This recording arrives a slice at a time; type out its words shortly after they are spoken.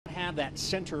have that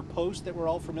center post that we're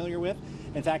all familiar with.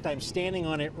 In fact, I'm standing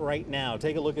on it right now.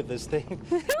 Take a look at this thing.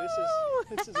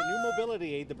 This is a new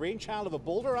mobility aid, the brainchild of a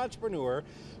Boulder entrepreneur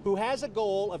who has a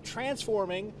goal of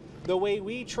transforming the way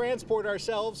we transport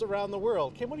ourselves around the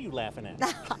world. Kim, what are you laughing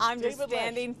at? I'm just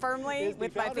standing firmly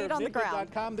with my feet on the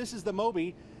ground. This is the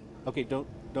Mobi. Okay, don't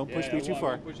push me too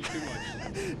far. Don't push it too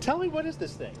much. Tell me, what is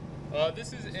this thing?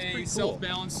 This is a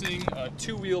self-balancing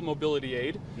two-wheel mobility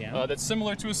aid that's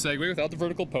similar to a Segway without the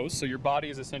vertical post, so your body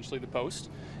is essentially the post,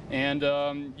 and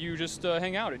you just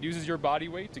hang out. It uses your body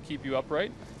weight to keep you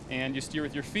upright, and you steer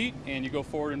with your feet, and you go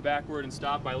forward and backward and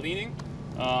stop by leaning.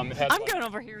 I'm going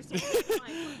over here. So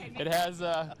it has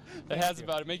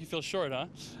about, make you feel short, huh?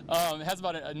 It has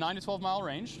about a 9 to 12 mile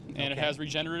range, and it has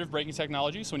regenerative braking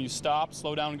technology. So when you stop,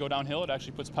 slow down, and go downhill, it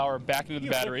actually puts power back into the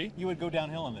battery. You would go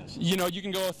downhill on this? You know, you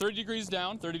can go 30 degrees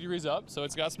down, 30 degrees up, so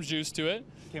it's got some juice to it.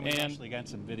 Okay, we actually got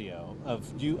some video of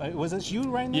you. Was this you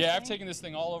riding this thing? I've taken this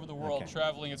thing all over the world,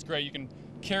 traveling. It's great. You can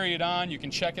carry it on, you can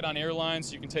check it on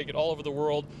airlines, you can take it all over the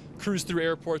world, cruise through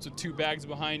airports with 2 bags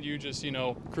behind you, just, you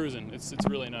know, cruising. It's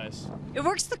really nice. It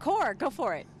works the core. Go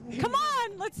for it. Come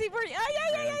on, let's see where.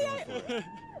 Yeah.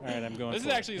 All right, I'm going. This is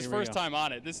actually his first time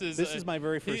on it. This is my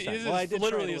very first time. This is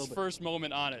literally his first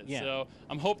moment on it. Yeah. So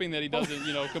I'm hoping that he doesn't,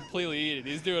 you know, completely eat it.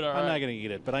 He's doing all right. I'm not going to eat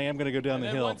it, but I am going to go down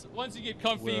the hill. Once you get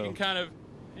comfy, you can kind of,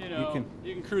 you know,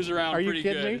 you can cruise around pretty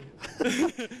good. Are you kidding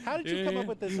me? How did you come up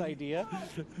with this idea?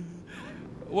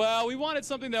 Well, we wanted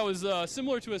something that was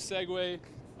similar to a Segway,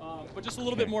 but just a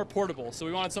little bit more portable. So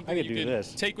we wanted something that you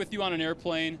could take with you on an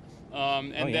airplane,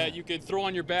 and that you could throw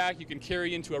on your back, you can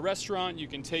carry into a restaurant, you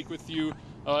can take with you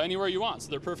anywhere you want. So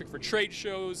they're perfect for trade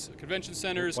shows, convention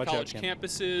centers, college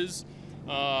campuses,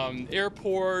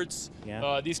 airports.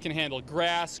 These can handle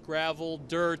grass, gravel,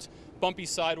 dirt, bumpy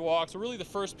sidewalks. We're really the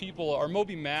first people. Our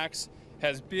Mobi Max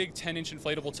has big 10-inch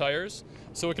inflatable tires,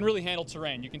 so it can really handle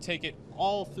terrain. You can take it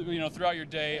all throughout your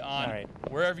day on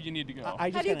wherever you need to go. How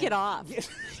do you get off?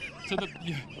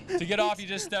 To get off, you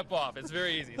just step off. It's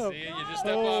very easy. See, you just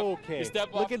step off. You step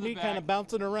off. Look at me kind of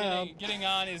bouncing around. Getting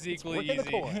on is equally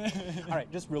easy. All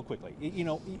right, just real quickly. You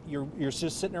know, you're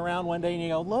just sitting around one day and you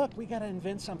go, look, we got to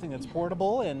invent something that's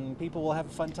portable and people will have a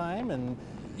fun time. And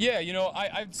yeah, you know,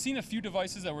 I've seen a few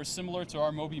devices that were similar to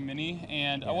our Mobi Mini,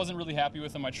 and I wasn't really happy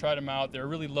with them. I tried them out. They're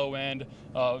really low end,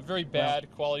 very bad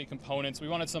quality components. We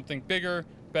wanted something bigger,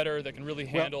 better, that can really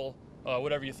handle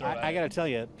whatever you throw at it. I got to tell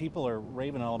you, people are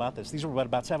raving all about this. These were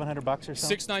about $700 or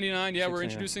something? $6.99. Yeah, we're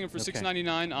introducing them for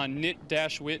 $6.99 on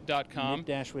Nit-Wit.com.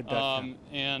 Nit-Wit.com.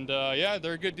 And yeah,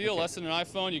 they're a good deal. Less than an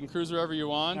iPhone. You can cruise wherever you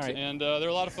want, and they're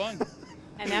a lot of fun.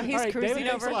 And now he's cruising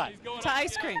over to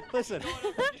ice cream. Listen,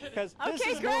 because this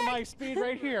is more my speed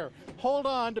right here. Hold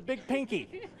on to Big Pinky.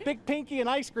 Big Pinky and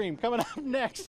ice cream coming up next.